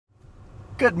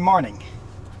Good morning.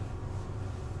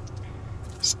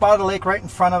 Spotted lake right in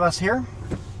front of us here.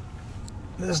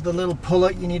 This is the little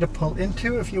pullout you need to pull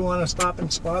into if you want to stop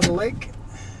and spot a lake.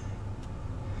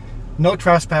 No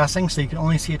trespassing, so you can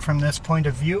only see it from this point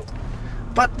of view.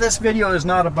 But this video is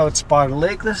not about Spotted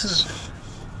Lake. This is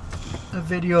a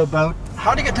video about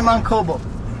how to get to Mt Kobau.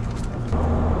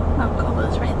 Mt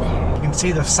Kobau's right there. You can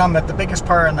see the summit, the biggest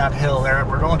part on that hill there.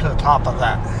 We're going to the top of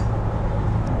that.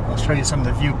 I'll show you some of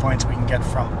the viewpoints we can get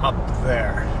from up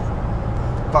there.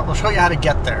 But we'll show you how to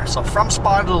get there. So from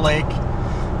Spotted Lake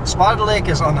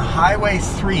is on Highway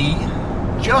 3,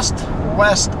 just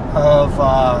west of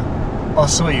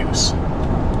Osoyoos.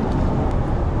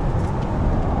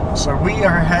 So we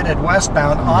are headed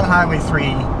westbound on Highway 3,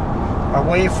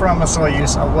 away from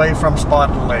Osoyoos, away from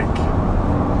Spotted Lake.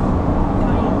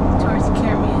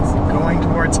 Going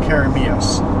towards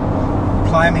Karamias.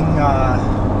 Climbing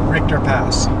Richter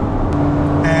Pass.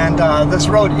 And this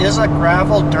road is a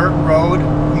gravel dirt road.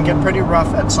 It can get pretty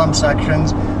rough at some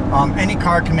sections. Any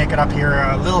car can make it up here.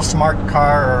 A little smart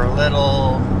car or a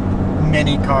little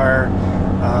mini car,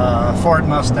 Ford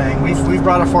Mustang. We've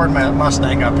brought a Ford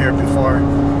Mustang up here before.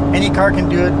 Any car can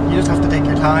do it. You just have to take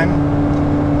your time.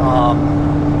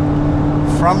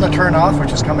 From the turnoff,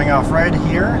 which is coming off right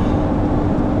here.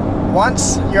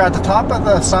 Once you're at the top of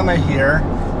the summit here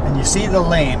and you see the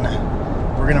lane,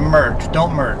 we're going to merge.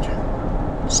 Don't merge.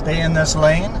 Stay in this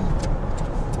lane.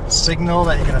 Signal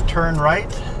that you're going to turn right.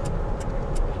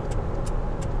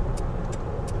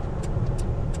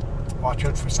 Watch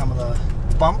out for some of the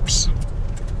bumps.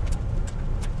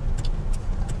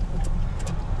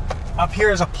 Up here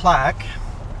is a plaque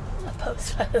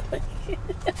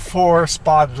for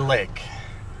Spotted Lake.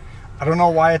 I don't know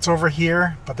why it's over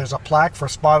here, but there's a plaque for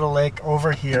Spotted Lake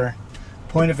over here.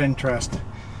 Point of interest.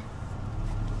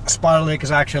 Spotted Lake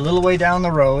is actually a little way down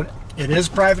the road. It is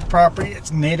private property.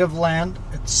 It's native land.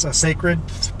 It's a sacred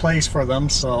place for them,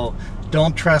 so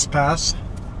don't trespass.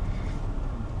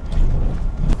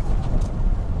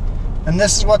 And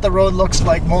this is what the road looks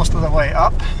like most of the way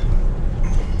up.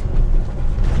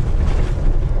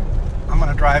 I'm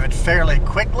going to drive it fairly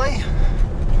quickly,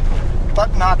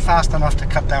 but not fast enough to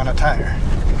cut down a tire.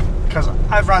 Because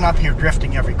I've run up here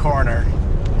drifting every corner,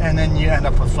 and then you end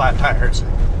up with flat tires.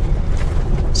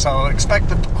 So expect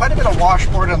quite a bit of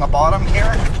washboard on the bottom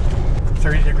here.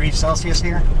 30 degrees Celsius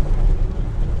here.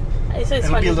 So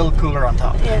it'll be a little cooler on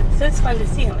top. Yeah, so it's fun to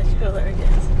see how much cooler it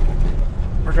is.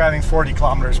 We're driving 40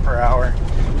 kilometers per hour.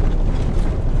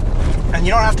 And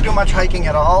you don't have to do much hiking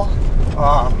at all.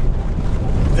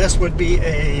 This would be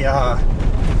a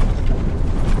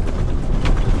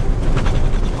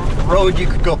road you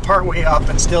could go part way up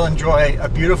and still enjoy a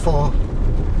beautiful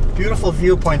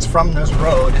viewpoints from this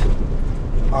road,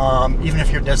 even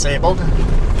if you're disabled.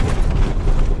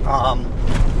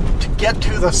 To get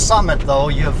to the summit though,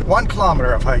 you have 1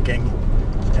 kilometer of hiking.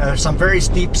 There's some very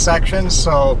steep sections,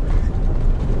 so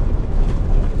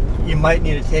you might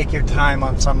need to take your time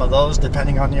on some of those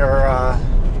depending on your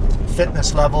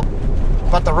fitness level.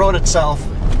 But the road itself,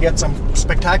 you get some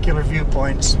spectacular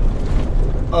viewpoints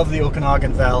of the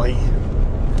Okanagan Valley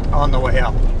on the way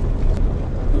up.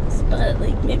 Spotted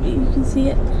Lake, maybe you can see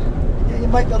it. Yeah, you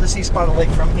might be able to see Spotted Lake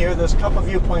from here. There's a couple of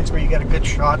viewpoints where you get a good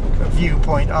shot, a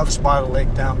viewpoint of Spotted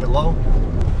Lake down below.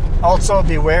 Also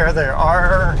beware, there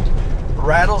are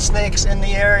rattlesnakes in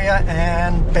the area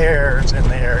and bears in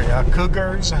the area.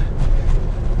 Cougars.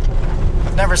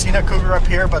 I've never seen a cougar up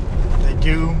here, but they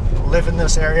do live in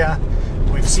this area.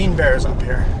 We've seen bears up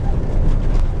here.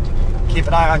 Keep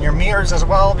an eye on your mirrors as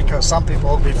well, because some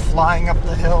people will be flying up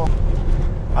the hill.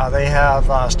 They have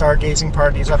stargazing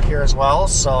parties up here as well,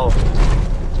 so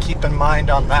keep in mind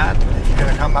on that. If you're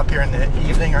going to come up here in the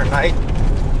evening or night,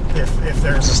 if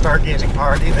there's a stargazing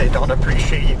party, they don't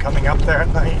appreciate you coming up there at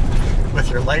night with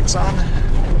your lights on.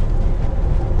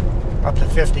 Up to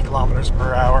 50 kilometers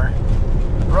per hour.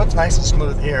 The road's nice and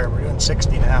smooth here. We're doing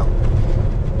 60 now.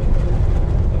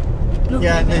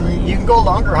 Yeah, and then you can go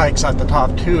longer hikes at the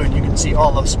top too, and you can see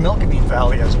all of Smilkameen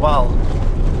Valley as well.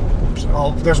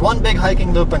 So there's one big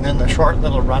hiking loop and then the short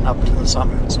little run up to the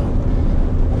summit. So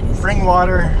bring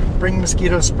water, bring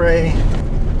mosquito spray.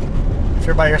 If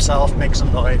you're by yourself, make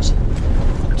some noise.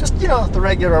 Just, you know, the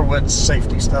regular woods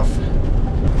safety stuff.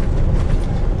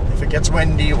 If it gets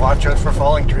windy, watch out for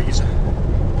falling trees.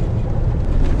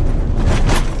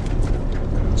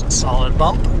 It's a solid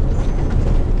bump.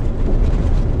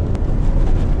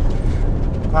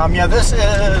 Yeah, this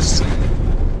is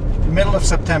middle of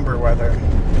September weather.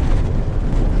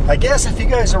 I guess if you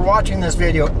guys are watching this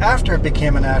video after it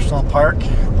became a national park,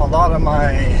 a lot of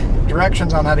my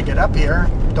directions on how to get up here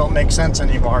don't make sense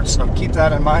anymore, so keep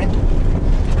that in mind.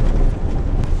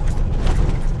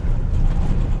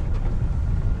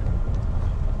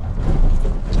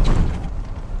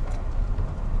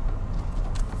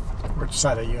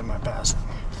 side of you in my passing.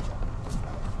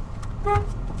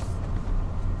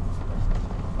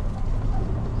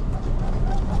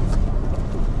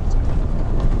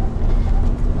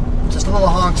 Just a little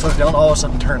honk so they don't all of a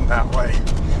sudden turn that way.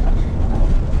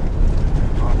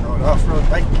 On-road, off-road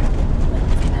bike.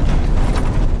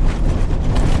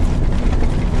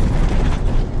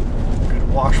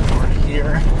 Good washboard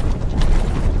here.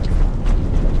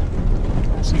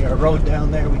 See our road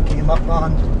down there we came up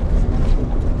on.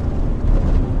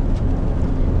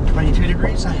 22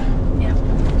 degrees. Yeah.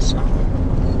 So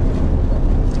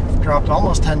dropped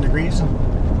almost 10 degrees.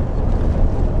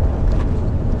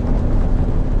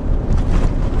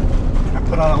 I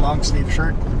put on a long sleeve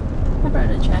shirt. I brought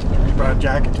a jacket with You brought a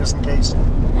jacket just in case.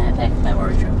 I packed my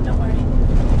wardrobe, don't worry.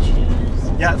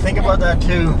 Shoes. Yeah, think about that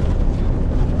too.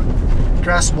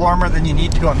 Dress warmer than you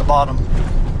need to on the bottom.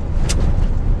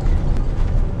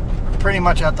 Pretty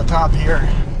much at the top here.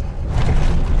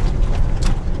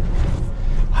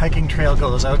 Hiking trail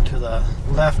goes out to the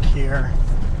left here.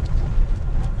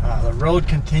 The road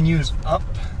continues up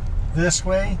this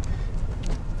way.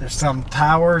 There's some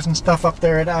towers and stuff up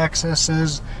there it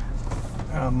accesses.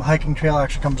 Hiking trail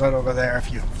actually comes out over there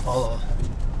if you follow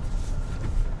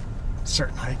a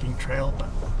certain hiking trail, but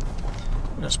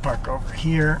we'll just park over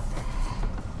here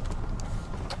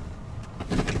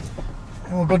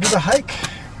and we'll go do the hike.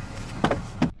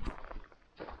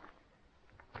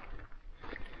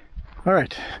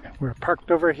 Alright, we're parked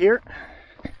over here.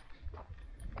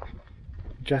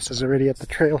 Jess is already at the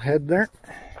trailhead there.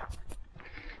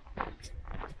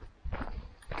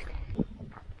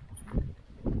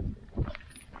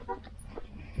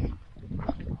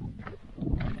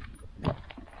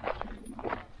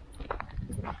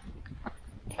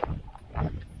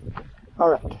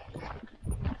 Alright.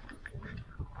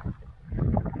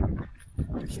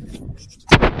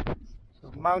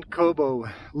 Mt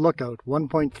Kobau lookout,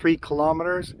 1.3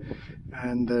 kilometers,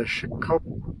 and the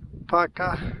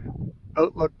Shikopaka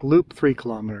outlook loop, 3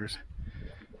 kilometers.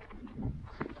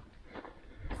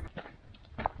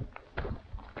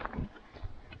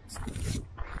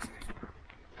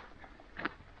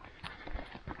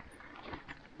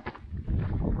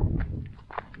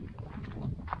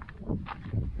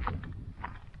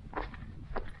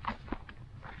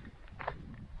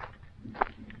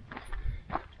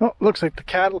 Oh, looks like the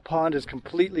cattle pond is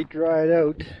completely dried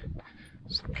out.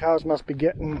 So the cows must be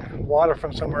getting water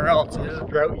from somewhere else. It is a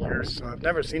drought year, so I've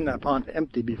never seen that pond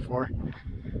empty before.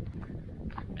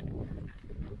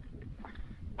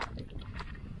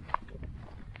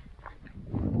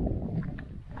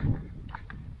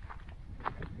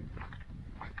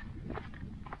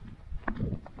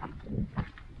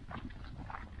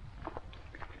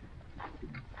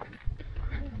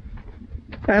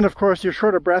 And of course you're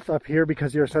short of breath up here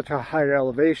because you're such a higher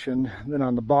elevation than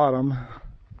on the bottom.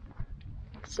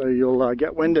 So you'll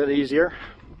get winded easier.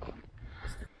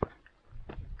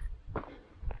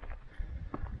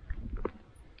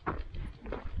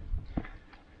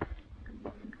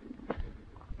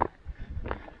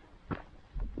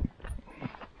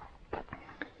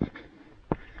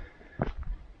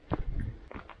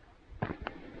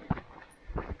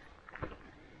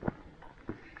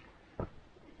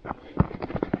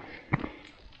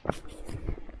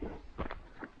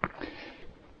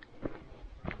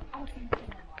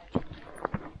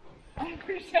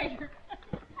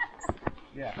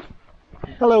 Yeah.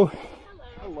 Hello.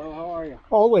 Hello, how are you?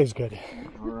 Always good.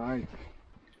 All right.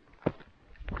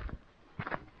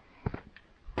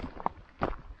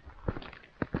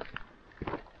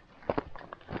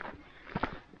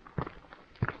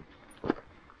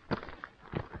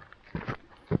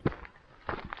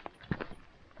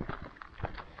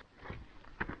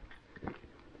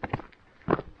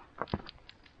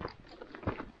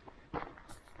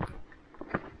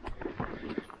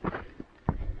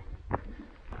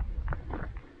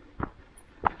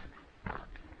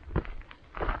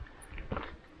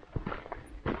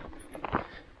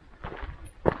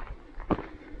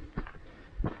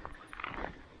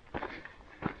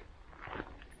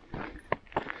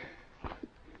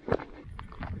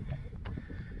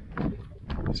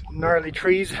 Some gnarly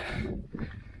trees,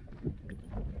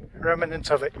 remnants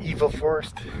of an evil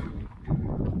forest.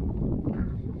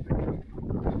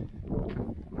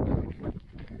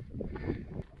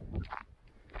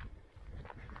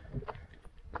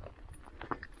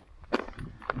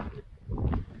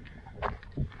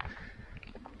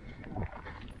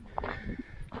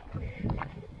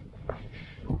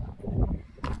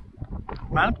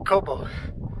 Mt Kobau.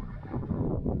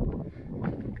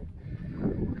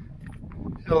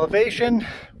 Elevation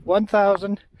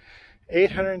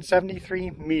 1,873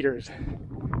 meters.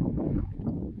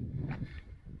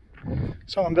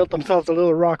 Someone built themselves a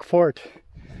little rock fort.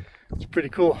 It's pretty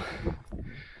cool.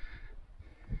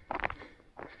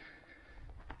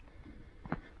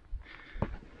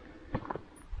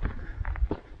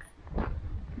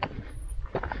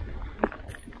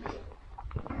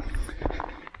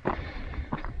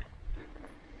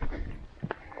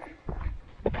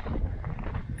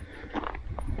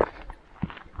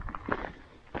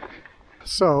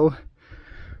 So,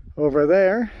 over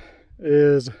there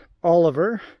is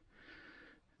Oliver,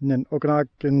 and then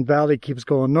Okanagan Valley keeps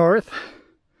going north.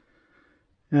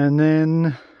 And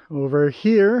then over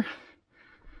here,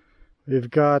 we've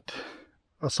got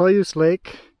Osoyoos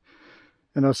Lake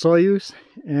and Osoyoos.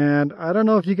 And I don't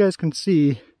know if you guys can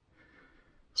see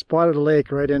Spotted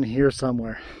Lake right in here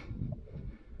somewhere.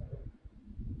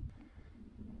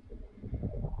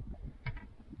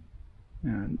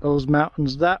 And those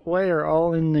mountains that way are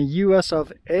all in the US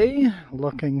of A,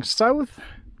 looking south.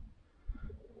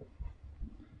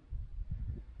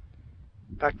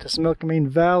 Back to Smilkameen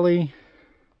Valley.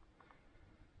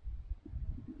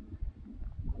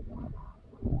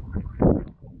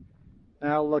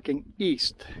 Now looking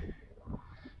east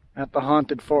at the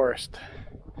haunted forest.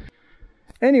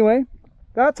 Anyway,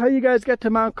 that's how you guys get to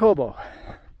Mt Kobau.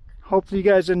 Hopefully you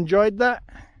guys enjoyed that.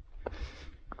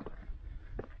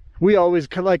 We always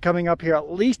like coming up here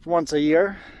at least once a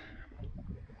year.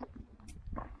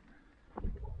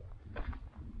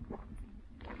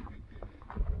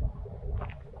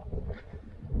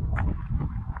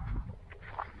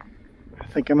 I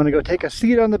think I'm gonna go take a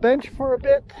seat on the bench for a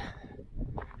bit,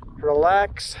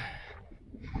 relax,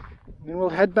 and then we'll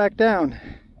head back down.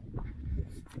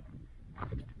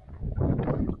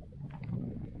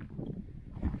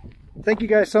 Thank you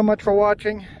guys so much for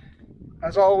watching.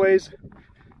 As always,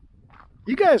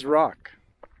 you guys rock.